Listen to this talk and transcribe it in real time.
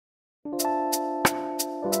Hey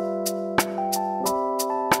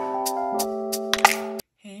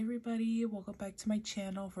everybody, welcome back to my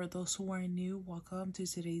channel. For those who are new, welcome to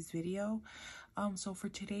today's video. So for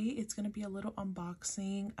today it's gonna be a little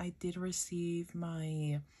unboxing. I did receive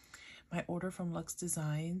my order from Luxe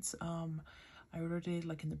Designs. I ordered it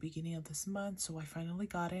like in the beginning of this month, so I finally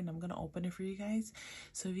got it and I'm gonna open it for you guys.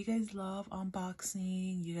 So if you guys love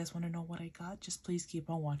unboxing, you guys want to know what I got, just please keep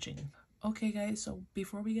on watching. Okay guys, so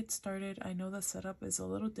before we get started, I know the setup is a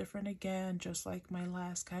little different again, just like my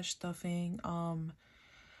last cash stuffing.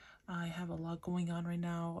 I have a lot going on right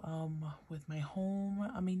now with my home.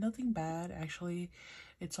 I mean, nothing bad actually,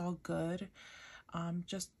 it's all good. I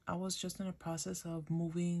was just in a process of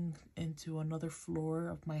moving into another floor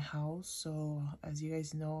of my house. So as you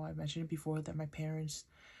guys know, I mentioned before that my parents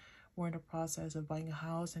were in the process of buying a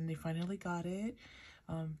house and they finally got it.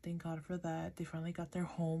 Thank God for that. They finally got their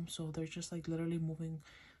home, so they're just like literally moving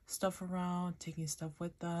stuff around, taking stuff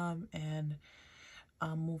with them, and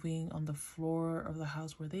moving on the floor of the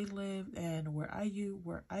house where they lived and where I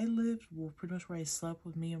lived, well, pretty much where I slept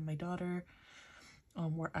with me and my daughter.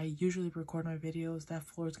 Where I usually record my videos, that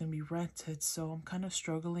floor is going to be rented, so I'm kind of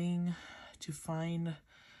struggling to find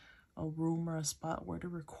a room or a spot where to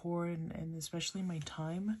record, and especially my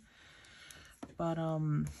time. But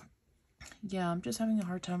yeah, I'm just having a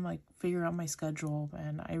hard time like figuring out my schedule,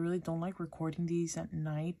 and I really don't like recording these at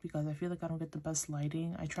night because I feel like I don't get the best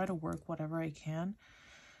lighting. I try to work whatever I can,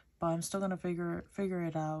 but I'm still gonna figure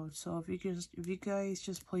it out. So if you guys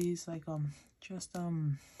just please like how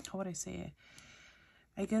would I say it?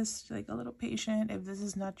 I guess like a little patient. If this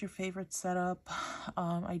is not your favorite setup,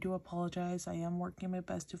 I do apologize. I am working my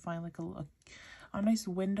best to find like a nice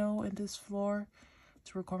window in this floor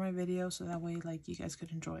to record my video, so that way like you guys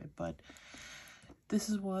could enjoy it. But this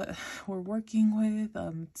is what we're working with.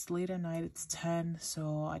 It's late at night, it's 10,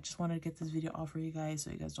 so I just wanted to get this video off for you guys so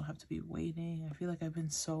you guys don't have to be waiting. I feel like I've been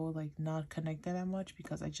so like not connected that much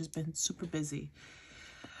because I've just been super busy.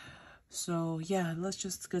 So yeah, let's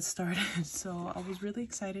just get started. So I was really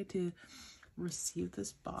excited to receive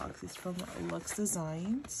this box. It's from Luxe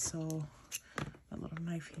Designs. So a little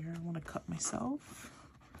knife here, I want to cut myself.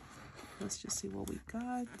 Let's just see what we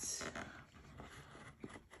got.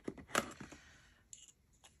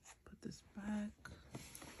 Put this back.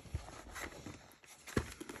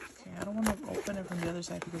 Okay, I don't want to open it from the other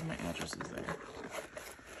side because my address is there.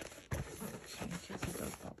 Okay, in case it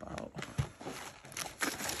does pop out.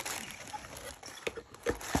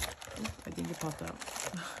 I think it popped out.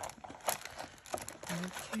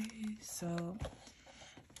 Okay, so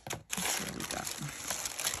let's see what we got.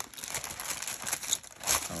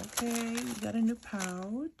 Okay, we got a new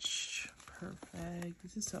pouch. Perfect.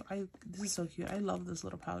 This is so cute. I love this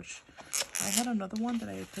little pouch. I had another one that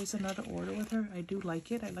I placed another order with her. I do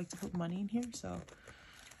like it. I like to put money in here, so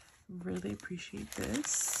really appreciate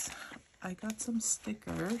this. I got some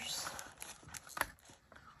stickers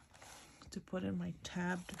to put in my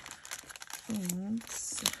tabbed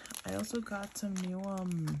things. I also got some new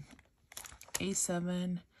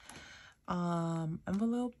A7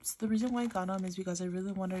 envelopes. The reason why I got them is because I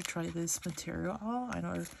really wanted to try this material out. I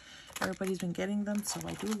know everybody's been getting them, so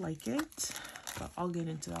I do like it, but I'll get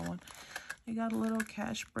into that one. I got a little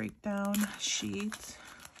cash breakdown sheet.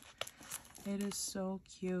 It is so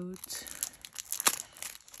cute.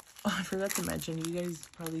 Oh, I forgot to mention, you guys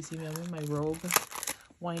probably see me, I'm in my robe.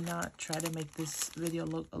 Why not try to make this video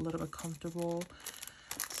look a little bit comfortable?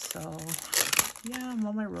 So yeah, I'm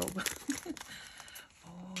on my robe.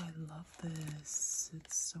 Oh, I love this.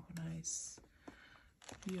 It's so nice.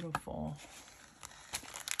 Beautiful.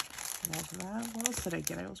 Love that. What else did I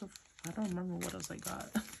get? I don't remember what else I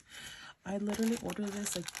got. I literally ordered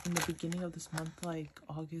this like in the beginning of this month, like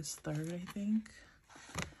August 3rd, I think.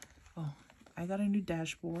 Oh, I got a new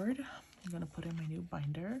dashboard. I'm gonna put in my new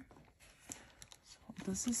binder. So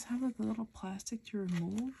does this have like a little plastic to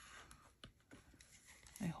remove?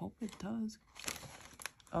 I hope it does.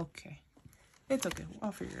 Okay. It's okay.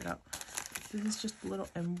 I'll figure it out. This is just a little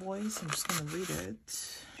invoice. I'm just gonna read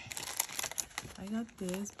it. I got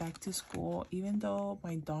this back to school. Even though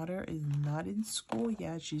my daughter is not in school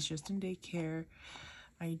yet, she's just in daycare,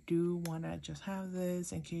 I do want to just have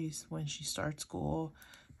this in case when she starts school,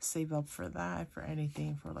 save up for that, for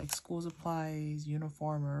anything, for like school supplies,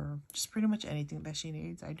 uniform, or just pretty much anything that she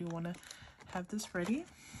needs. I do want to have this ready.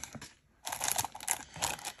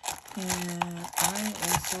 And I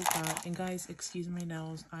also got, and guys, excuse my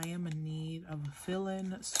nails, I am in need of a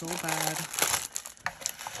fill-in so bad.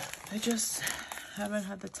 I just haven't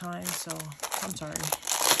had the time, so I'm sorry.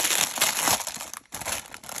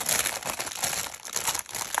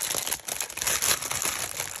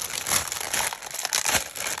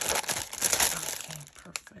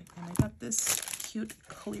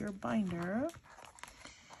 clear binder.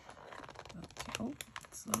 Okay, oh,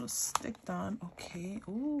 it's a little sticked on. Okay,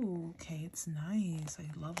 oh, okay, it's nice. I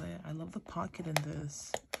love it. I love the pocket in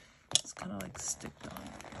this. It's kind of like sticked on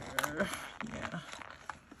here. Yeah,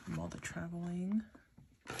 from all the traveling.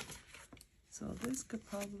 So this could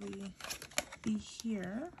probably be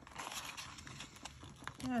here.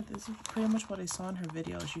 Yeah, this is pretty much what I saw in her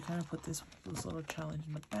video. She kind of put this little challenge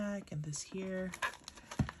in the back and this here.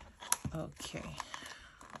 Okay.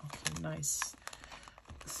 Okay, nice.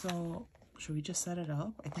 So, should we just set it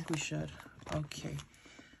up? I think we should. Okay.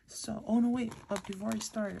 So, oh no, wait. But before I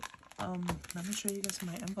start, let me show you guys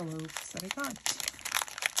my envelopes that I got.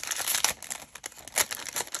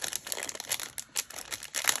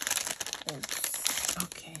 Oops.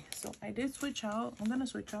 Okay, so I did switch out. I'm gonna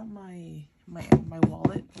switch out my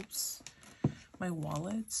wallet. Oops, my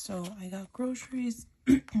wallet. So I got groceries.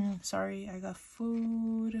 Sorry, I got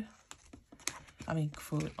food.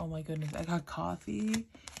 Food. Oh my goodness, I got coffee,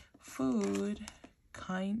 food,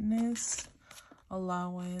 kindness,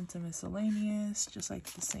 allowance, and miscellaneous. Just like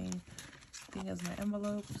the same thing as my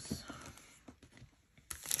envelopes.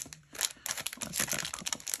 Also got a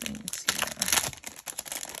couple things here.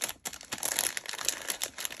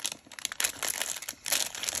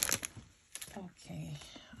 Okay,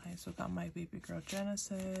 I also got my baby girl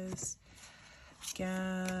Genesis,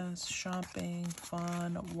 gas, shopping,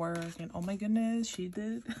 fun, work, and oh my goodness, she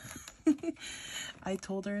did. I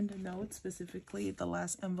told her in the notes specifically the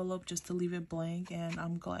last envelope just to leave it blank, and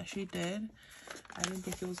I'm glad she did. I didn't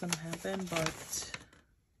think it was gonna happen, but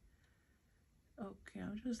okay,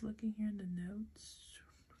 I'm just looking here in the notes.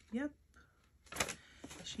 Yep,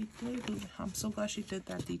 she did. I'm so glad she did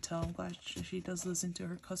that detail. I'm glad she does listen to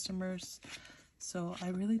her customers. So I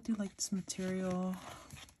really do like this material.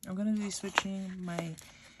 I'm gonna be switching my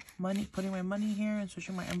money, putting my money here, and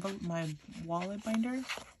switching my envelope, my wallet binder.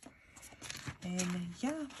 And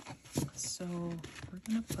yeah, so we're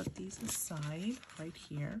gonna put these aside right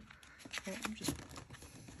here. Okay, I'm just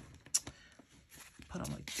put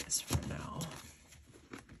them like this for now.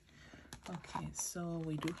 Okay, so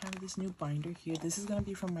we do have this new binder here. This is gonna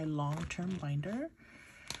be from my long-term binder.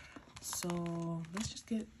 So let's just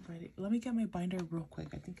get ready. Let me get my binder real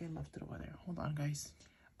quick. I think I left it over there. Hold on, guys.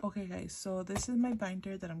 Okay, guys, so this is my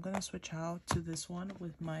binder that I'm gonna switch out to this one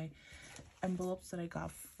with my envelopes that I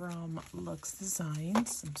got from Luxe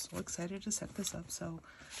Designs. I'm so excited to set this up. So,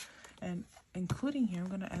 and including here, I'm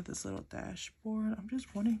gonna add this little dashboard. I'm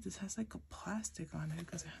just wondering if this has like a plastic on it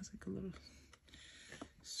because it has like a little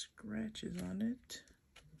scratches on it.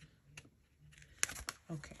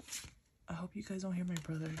 Okay, I hope you guys don't hear my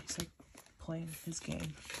brother. He's like playing his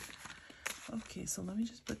game. Okay, so let me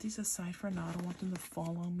just put these aside for now. I don't want them to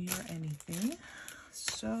fall on me or anything.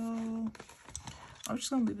 So I'm just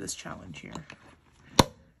gonna leave this challenge here.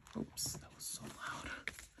 Oops, that was so loud.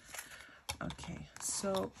 Okay,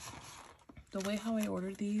 so the way how I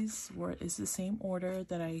ordered these is the same order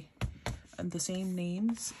that and the same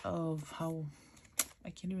names of how I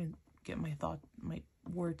can't even get my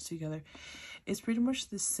words together. It's pretty much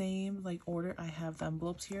the same like order. I have the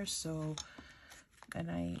envelopes here, so, and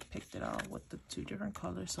I picked it out with the 2 different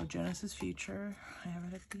colors. So Genesis Future, I have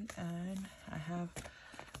it at the end. I have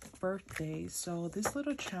birthday. So this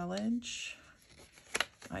little challenge,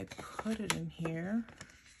 I put it in here.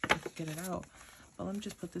 I could get it out, but let me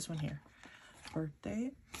just put this one here.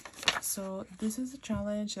 Birthday. So this is a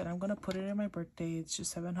challenge that I'm gonna put it in my birthday. It's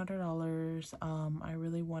just $700. I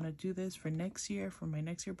really want to do this for next year, for my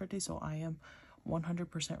next year birthday, so I am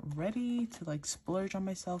 100% ready to like splurge on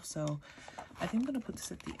myself. So I think I'm gonna put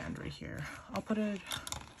this at the end right here. I'll put it,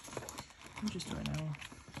 let me just do it now,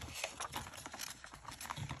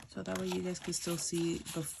 so that way you guys can still see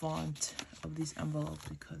the font of these envelopes,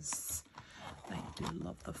 because I do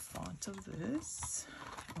love the font of this.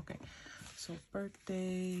 Okay, so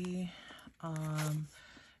birthday,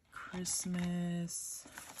 Christmas,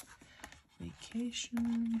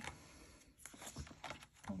 vacation,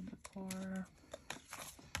 home decor,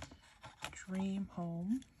 dream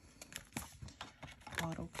home,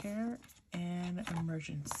 auto care, and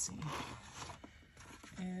emergency.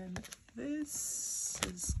 And this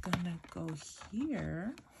is gonna go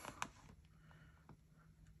here.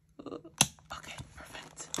 Okay,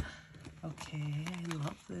 perfect. Okay, I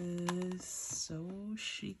love this. So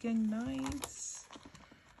chic and nice.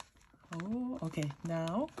 Oh, okay,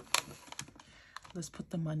 now let's put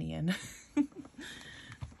the money in.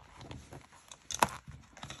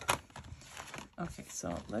 Okay,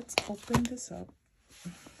 so let's open this up.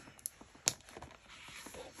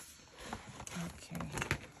 Okay,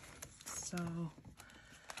 so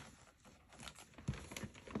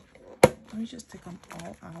Let me just take them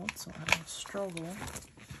all out so I don't struggle.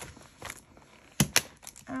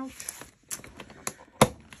 Ouch.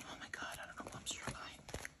 Oh my god, I don't know why I'm struggling.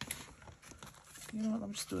 You know what, let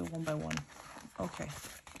me just do it one by one. Okay.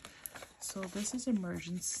 So this is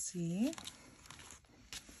emergency.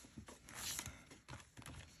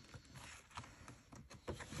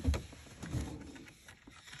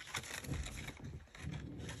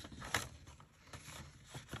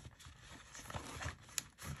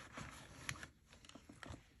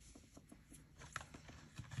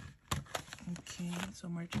 Okay, so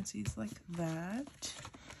emergency is like that.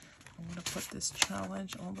 I'm gonna put this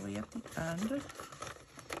challenge all the way at the end.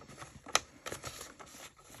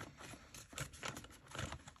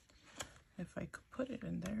 If I could put it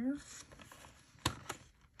in there.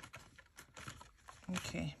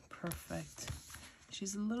 Okay, perfect.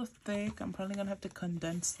 She's a little thick. I'm probably gonna have to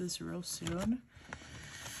condense this real soon.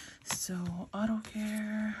 So, auto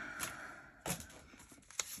care.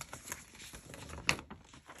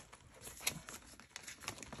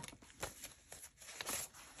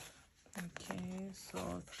 Okay,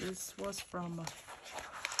 so this was from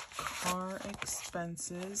car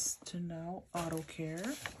expenses to now auto care.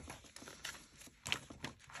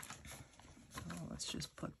 So let's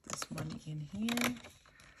just put this money in here.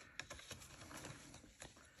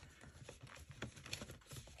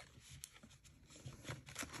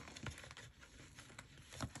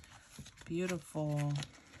 Beautiful.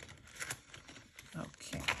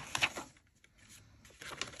 Okay.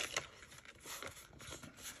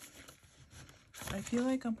 I feel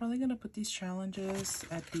like I'm probably gonna put these challenges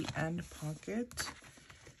at the end pocket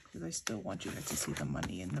because I still want you guys to see the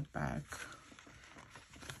money in the back.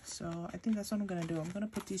 So I think that's what I'm gonna do. I'm gonna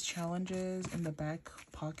put these challenges in the back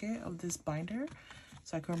pocket of this binder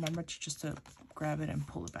so I can remember to just to grab it and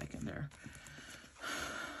pull it back in there.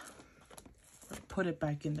 Or put it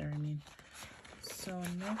back in there, I mean. So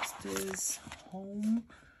next is home.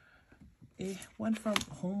 It went from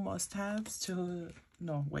home must-haves to,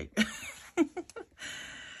 no, wait.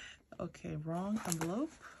 Okay, wrong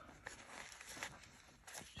envelope.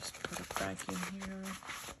 Just put it back in here.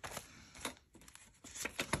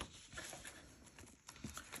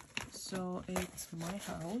 So it's my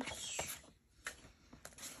house.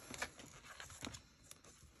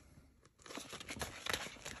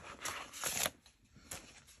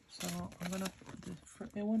 So I'm gonna,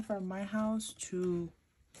 it went from my house to,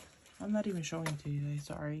 I'm not even showing it to you guys,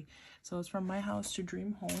 sorry. So it's from my house to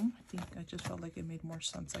dream home. I think I just felt like it made more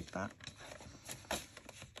sense like that.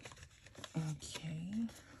 Okay.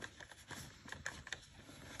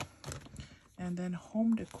 And then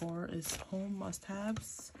home decor is home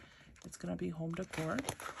must-haves. It's gonna be home decor.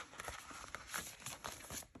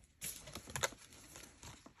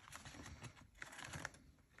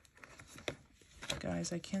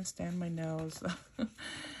 Guys, I can't stand my nails.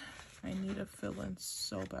 I need a fill-in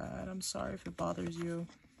so bad. I'm sorry if it bothers you.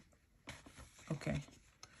 Okay.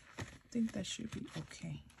 I think that should be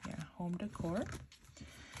okay. Yeah, home decor.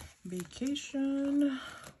 Vacation,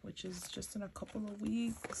 which is just in a couple of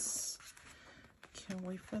weeks. Can't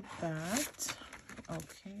wait for that.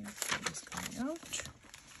 Okay, so it's coming out.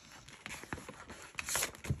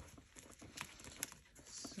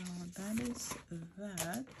 So that is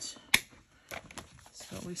that.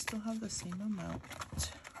 So we still have the same amount.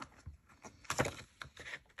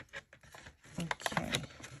 Okay.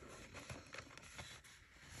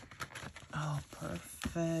 Oh,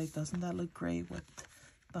 perfect. Doesn't that look great with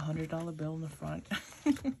the $100 bill in the front?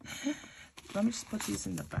 Let me just put these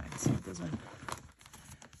in the back so it doesn't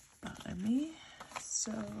bother me.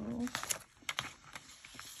 So,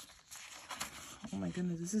 oh my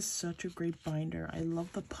goodness, this is such a great binder. I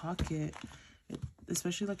love the pocket.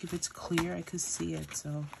 Especially like if it's clear, I could see it.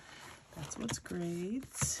 So that's what's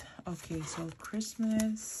great. Okay, so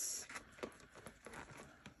Christmas.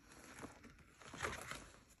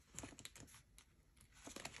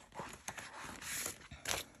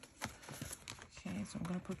 Okay, so I'm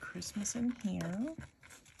gonna put Christmas in here.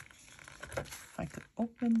 If I could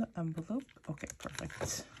open the envelope. Okay,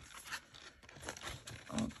 perfect.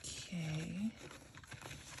 Okay.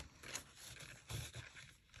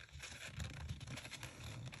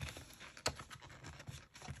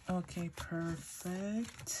 Okay,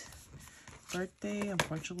 perfect. Birthday,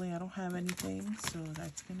 unfortunately, I don't have anything, so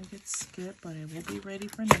that's gonna get skipped, but it will be ready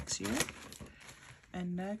for next year.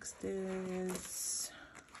 And next is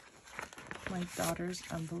my daughter's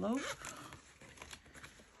envelope.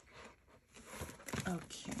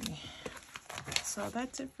 Okay, so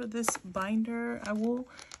that's it for this binder. I will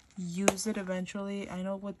use it eventually. I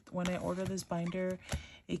know when I ordered this binder,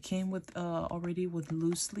 it came with already with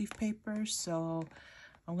loose leaf paper, so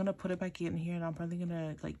I'm gonna put it back in here, and I'm probably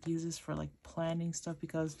gonna like use this for like planning stuff,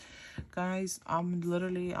 because guys, I'm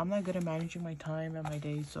not good at managing my time and my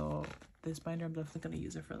day, so this binder, I'm definitely gonna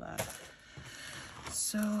use it for that.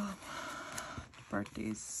 So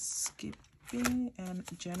birthday skipping and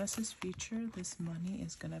Genesis feature, this money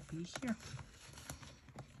is gonna be here.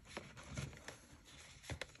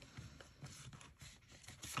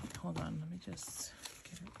 Hold on, let me just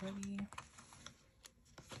get it ready.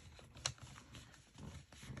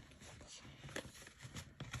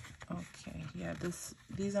 Okay, yeah,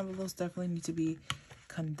 these envelopes definitely need to be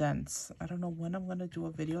condensed. I don't know when I'm gonna do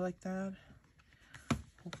a video like that.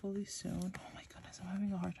 Hopefully soon. Oh my goodness, I'm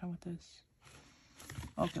having a hard time with this.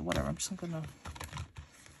 Okay, whatever. I'm just gonna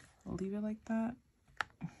leave it like that.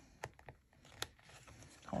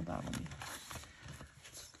 Hold on, let me.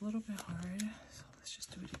 It's a little bit hard, so let's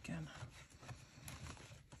just do it again.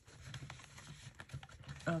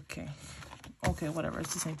 Okay, whatever.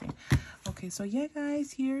 It's the same thing. Okay, so yeah,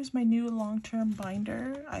 guys, here's my new long-term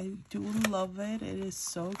binder. I do love it. It is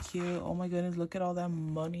so cute. Oh my goodness, look at all that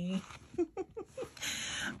money.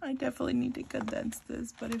 I definitely need to condense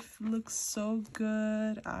this, but it looks so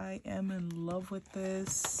good. I am in love with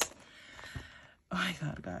this. Oh my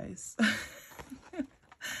god, guys.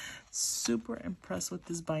 Super impressed with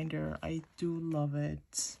this binder. I do love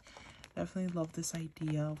it. Definitely love this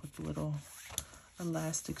idea with the little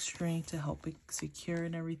elastic string to help it secure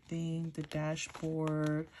and everything. The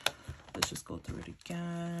dashboard, let's just go through it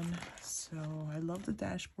again. So I love the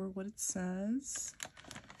dashboard, what it says.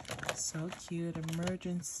 So cute.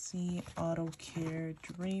 Emergency, auto care,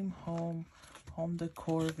 dream home, home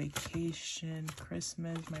decor, vacation,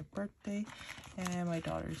 Christmas, my birthday, and my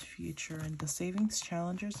daughter's future. And the savings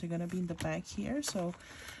challengers are gonna be in the back here, so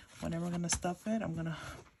whenever I'm gonna stuff it, I'm gonna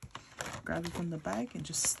grab it from the bag and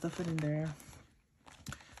just stuff it in there.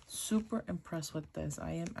 Super impressed with this.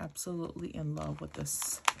 I am absolutely in love with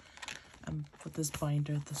this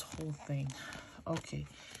binder, this whole thing. Okay,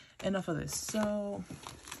 enough of this. So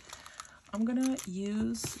I'm gonna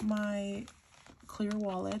use my clear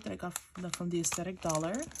wallet that I got from the Aesthetic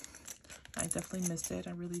Dollar. I definitely missed it.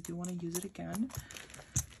 I really do want to use it again.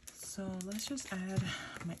 So let's just add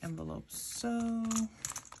my envelopes. So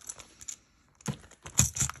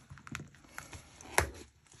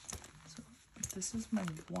this is my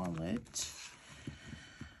wallet.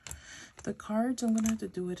 The cards, I'm gonna have to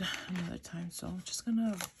do it another time, so I'm just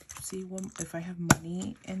gonna see if I have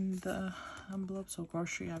money in the envelope. So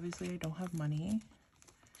grocery, obviously I don't have money.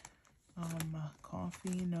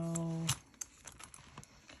 Coffee, no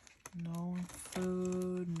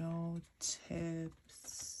food, no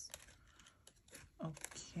tips.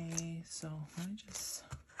 Okay, so let me just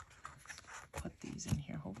put these in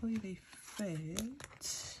here. Hopefully they fit.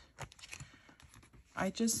 I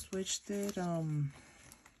just switched it.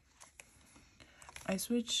 I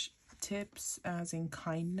switched tips as in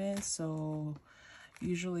kindness. So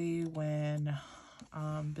usually when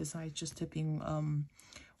besides just tipping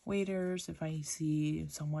waiters, if I see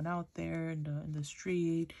someone out there in the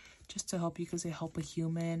street, just to help you, because they help a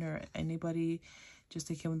human or anybody, just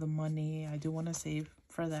to give them the money. I do want to save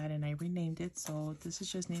for that, and I renamed it. So this is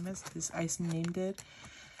just named as this. I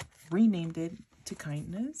renamed it to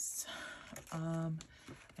kindness.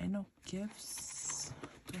 I know gifts.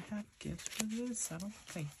 Do I have gifts for this? I don't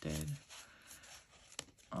think I did.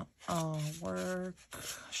 Work,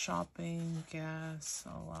 shopping, gas,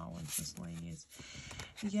 allowance, miscellaneous.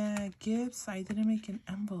 Yeah, gifts. I didn't make an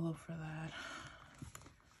envelope for that.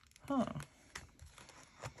 Huh.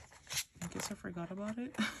 I guess I forgot about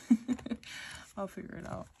it. I'll figure it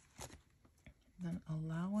out. And then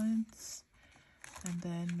allowance. And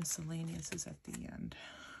then miscellaneous is at the end.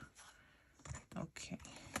 Okay.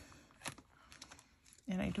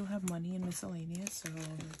 And I do have money in miscellaneous, so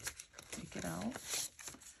let's take it out.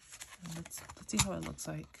 And let's see how it looks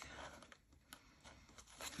like.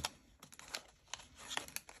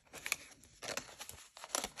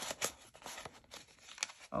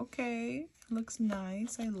 Okay, looks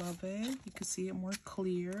nice. I love it. You can see it more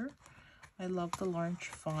clear. I love the large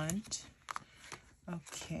font.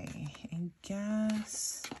 Okay, and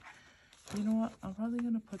gas. You know what? I'm probably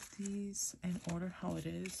gonna put these in order how it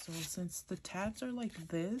is. So since the tabs are like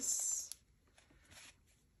this,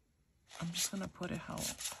 I'm just gonna put it how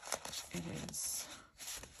it is.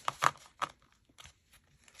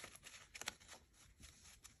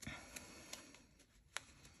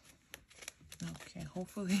 Okay,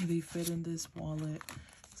 hopefully they fit in this wallet,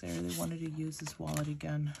 because I really wanted to use this wallet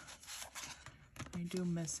again. I do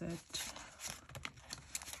miss it.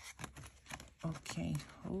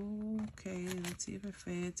 Okay, let's see if it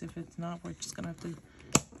fits. If it's not, we're just gonna have to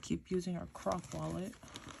keep using our crop wallet.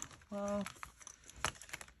 Well,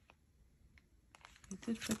 it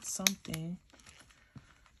did fit something.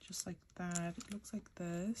 Just like that. It looks like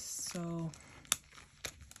this. So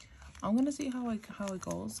I'm gonna see how it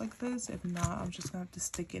goes like this. If not, I'm just gonna have to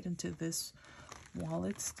stick it into this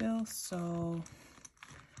wallet still. So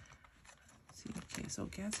let's see. Okay, so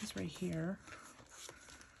gas is right here.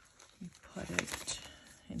 Let me put it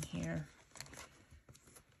in here.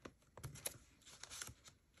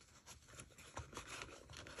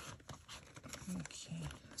 Okay,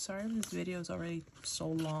 sorry if this video is already so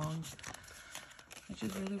long. I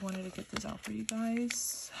just really wanted to get this out for you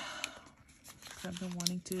guys. I've been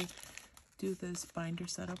wanting to do this binder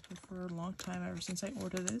setup for a long time, ever since I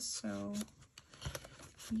ordered this. So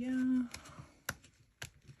yeah.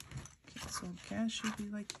 Okay, so gas should be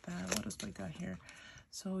like that. What else do I got here?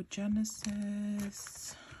 So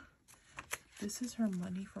Genesis, this is her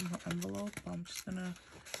money from her envelope. I'm just gonna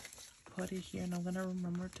put it here, and I'm gonna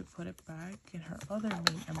remember to put it back in her other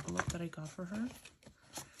main envelope that I got for her.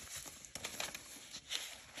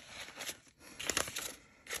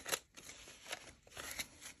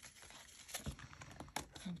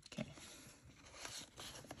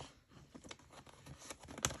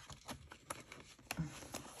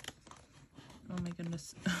 Oh my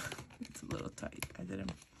goodness, it's a little tight. I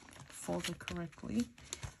didn't fold it correctly.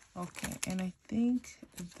 Okay, and I think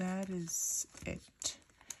that is it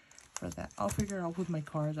for that. I'll figure out with my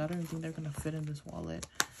cards. I don't even think they're gonna fit in this wallet,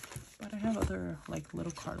 but I have other like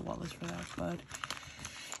little card wallets for that. But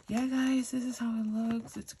yeah, guys, this is how it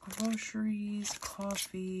looks. It's groceries,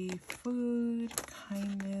 coffee, food,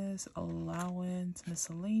 kindness, allowance,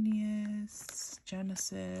 miscellaneous,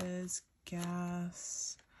 Genesis,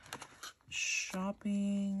 gas,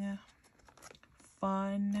 shopping,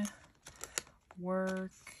 fun,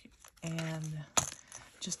 work, and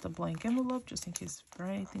just a blank envelope just in case for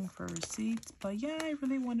anything for receipts. But yeah, I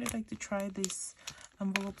really wanted like to try these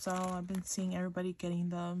envelopes out. I've been seeing everybody getting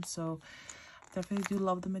them, so definitely do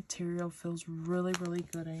love the material. Feels really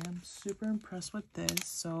good. I am super impressed with this.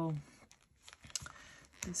 So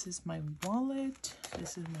this is my wallet.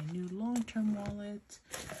 This is my new long-term wallet,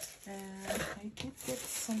 and I did get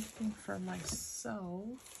something for myself.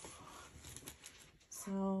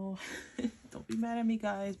 So don't be mad at me,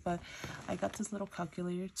 guys, but I got this little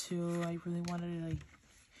calculator too. I really wanted to like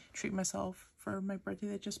treat myself for my birthday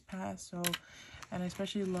that just passed. So, and I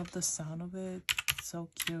especially love the sound of it. It's so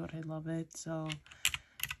cute. I love it. So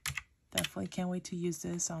definitely can't wait to use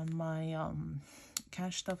this on my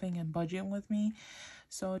cash stuffing and budgeting with me.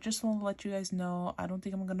 So just want to let you guys know, I don't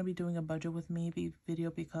think I'm going to be doing a budget with me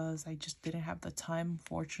video because I just didn't have the time,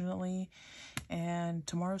 fortunately. And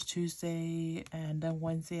tomorrow's Tuesday, and then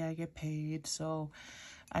Wednesday I get paid. So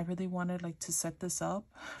I really wanted like to set this up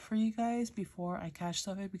for you guys before I cash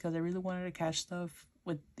stuff it, because I really wanted to cash stuff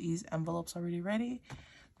with these envelopes already ready.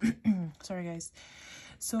 Sorry, guys.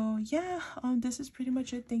 So yeah, this is pretty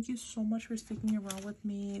much it. Thank you so much for sticking around with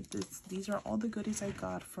me. These are all the goodies I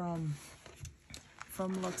got from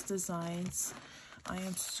Luxe Designs. I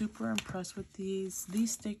am super impressed with these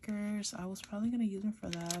stickers. I was probably going to use them for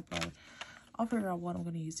that, but I'll figure out what I'm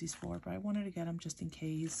going to use these for. But I wanted to get them just in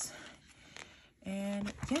case.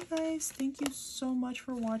 And yeah, guys, thank you so much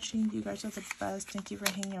for watching. You guys are the best. Thank you for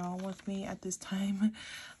hanging out with me at this time.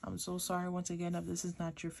 I'm so sorry once again if this is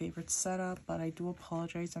not your favorite setup, but I do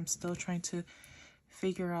apologize. I'm still trying to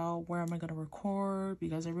figure out where am I going to record,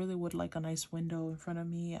 because I really would like a nice window in front of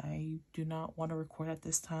me. I do not want to record at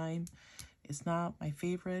this time. It's not my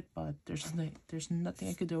favorite, but there's nothing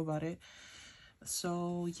I could do about it.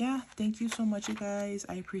 So yeah, thank you so much, you guys.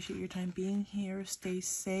 I appreciate your time being here. Stay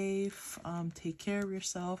safe, take care of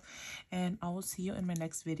yourself, and I will see you in my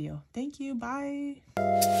next video. Thank you. Bye.